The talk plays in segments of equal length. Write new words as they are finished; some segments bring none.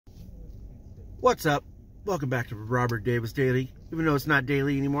What's up? Welcome back to Robert Davis Daily, even though it's not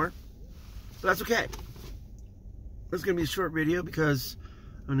daily anymore. But that's okay. It's going to be a short video because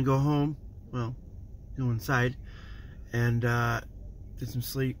I'm going to go home, well, go inside and get some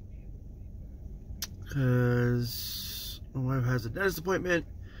sleep because my wife has a dentist appointment.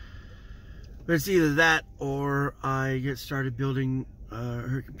 But it's either that or I get started building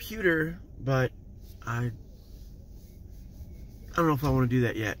her computer, but I don't know if I want to do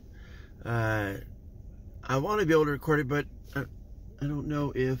that yet. I want to be able to record it, but I don't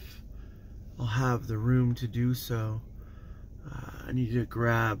know if I'll have the room to do so. I need to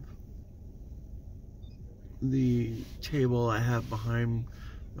grab the table I have behind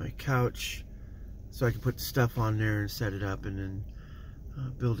my couch so I can put the stuff on there and set it up and then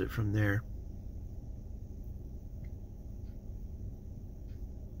build it from there.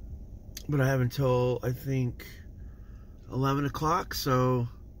 But I have until, I think, 11 o'clock, so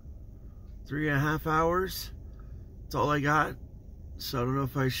 3.5 hours. That's all I got. So I don't know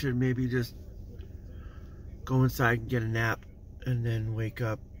if I should maybe just go inside and get a nap and then wake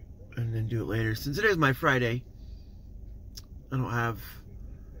up and then do it later. Since it is my Friday, I don't have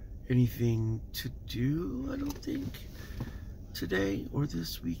anything to do, I don't think, today or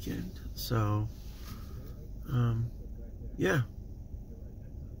this weekend. So, yeah.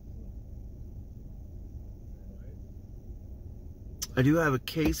 I do have a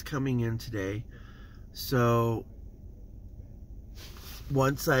case coming in today, so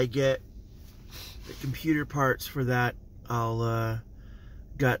once I get the computer parts for that, I'll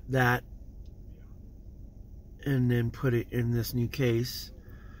gut that and then put it in this new case.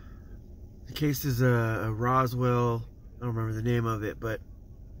 The case is a Roswell, I don't remember the name of it, but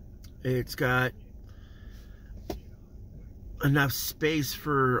it's got enough space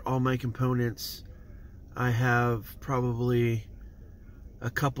for all my components. I have probably a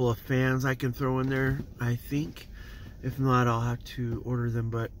couple of fans I can throw in there, I think. If not, I'll have to order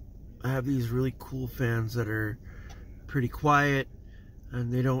them, but I have these really cool fans that are pretty quiet,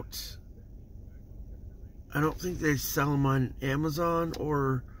 and I don't think they sell them on Amazon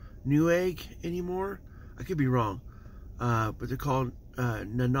or Newegg anymore. I could be wrong, but they're called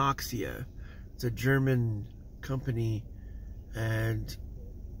Nanoxia. It's a German company, and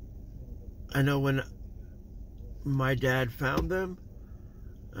I know when my dad found them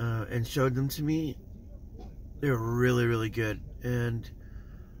and showed them to me, they were really, really good. And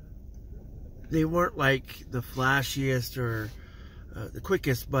they weren't like the flashiest or the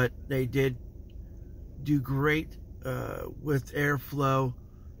quickest, but they did do great with airflow,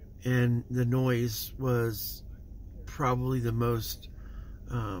 and the noise was probably the most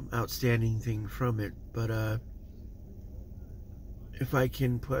outstanding thing from it. But if I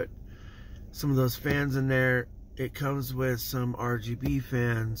can put some of those fans in there, it comes with some RGB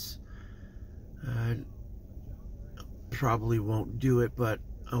fans. Probably won't do it, but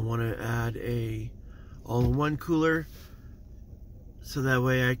I want to add a all-in-one cooler so that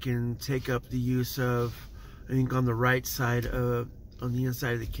way I can take up the use of, I think on the right side of, on the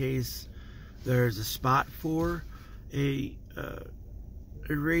inside of the case, there's a spot for a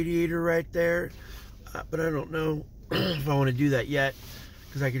radiator right there, but I don't know if I want to do that yet,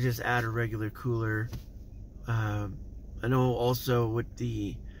 because I could just add a regular cooler. I know also with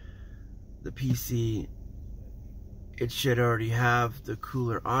the PC, it should already have the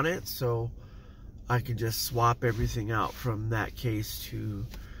cooler on it, so I can just swap everything out from that case to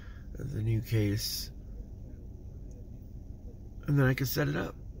the new case, and then I can set it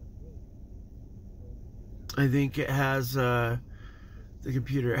up. I think it has the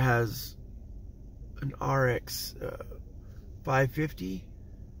computer has an RX 550,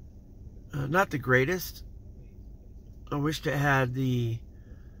 not the greatest. I wished it had the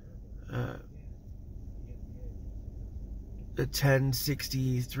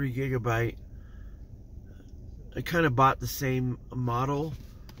 1060 3GB. I kind of bought the same model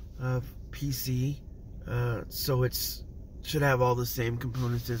of PC, so it's should have all the same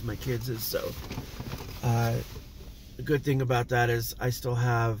components as my kids' is. So the good thing about that is I still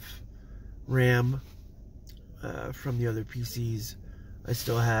have RAM from the other PCs. I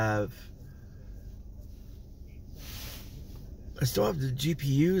still have the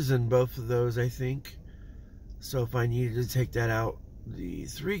GPUs in both of those, I think. So if I needed to take that out, the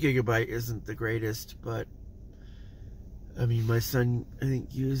 3GB isn't the greatest, but I mean, my son, I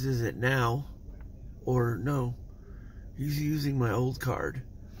think, uses it now, or no, he's using my old card.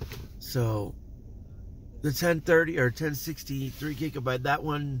 So the 1030 or 1060 3GB, that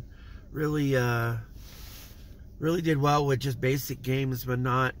one really did well with just basic games, but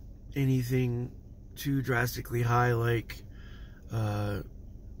not anything too drastically high like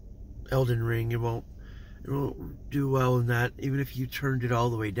Elden Ring. It won't do well in that. Even if you turned it all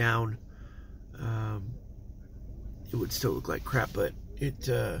the way down, it would still look like crap. But it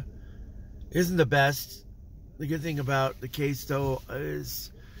isn't the best. The good thing about the case, though,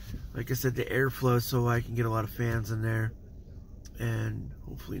 is, like I said, the airflow, so I can get a lot of fans in there and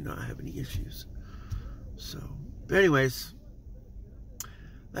hopefully not have any issues. So, but anyways,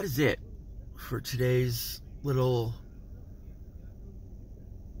 that is it for today's little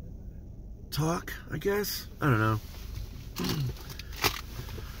talk, I guess. I don't know.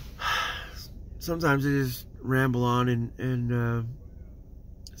 Sometimes I just ramble on and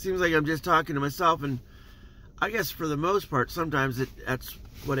it seems like I'm just talking to myself, and I guess for the most part, sometimes that's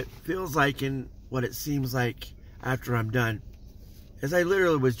what it feels like and what it seems like after I'm done. As I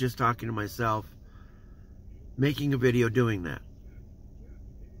literally was just talking to myself, making a video doing that.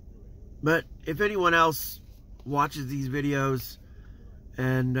 But if anyone else watches these videos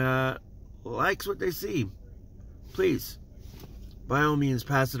and likes what they see, please, by all means,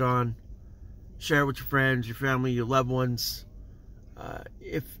 pass it on. Share with your friends, your family, your loved ones.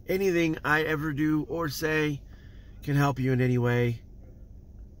 If anything I ever do or say can help you in any way,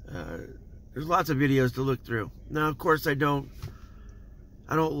 there's lots of videos to look through. Now, of course, I don't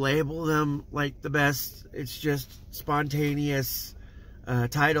label them like the best. It's just spontaneous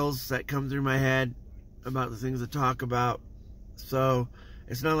titles that come through my head about the things I talk about. So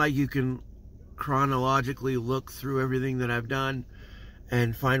it's not like you can chronologically look through everything that I've done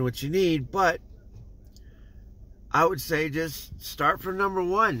and find what you need, but I would say just start from number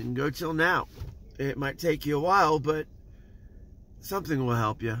 1 and go till now. It might take you a while, but something will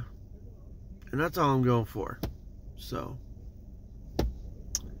help you. And that's all I'm going for. So, I'm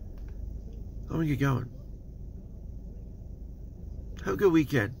going to get going. Have a good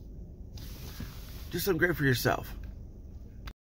weekend. Do something great for yourself.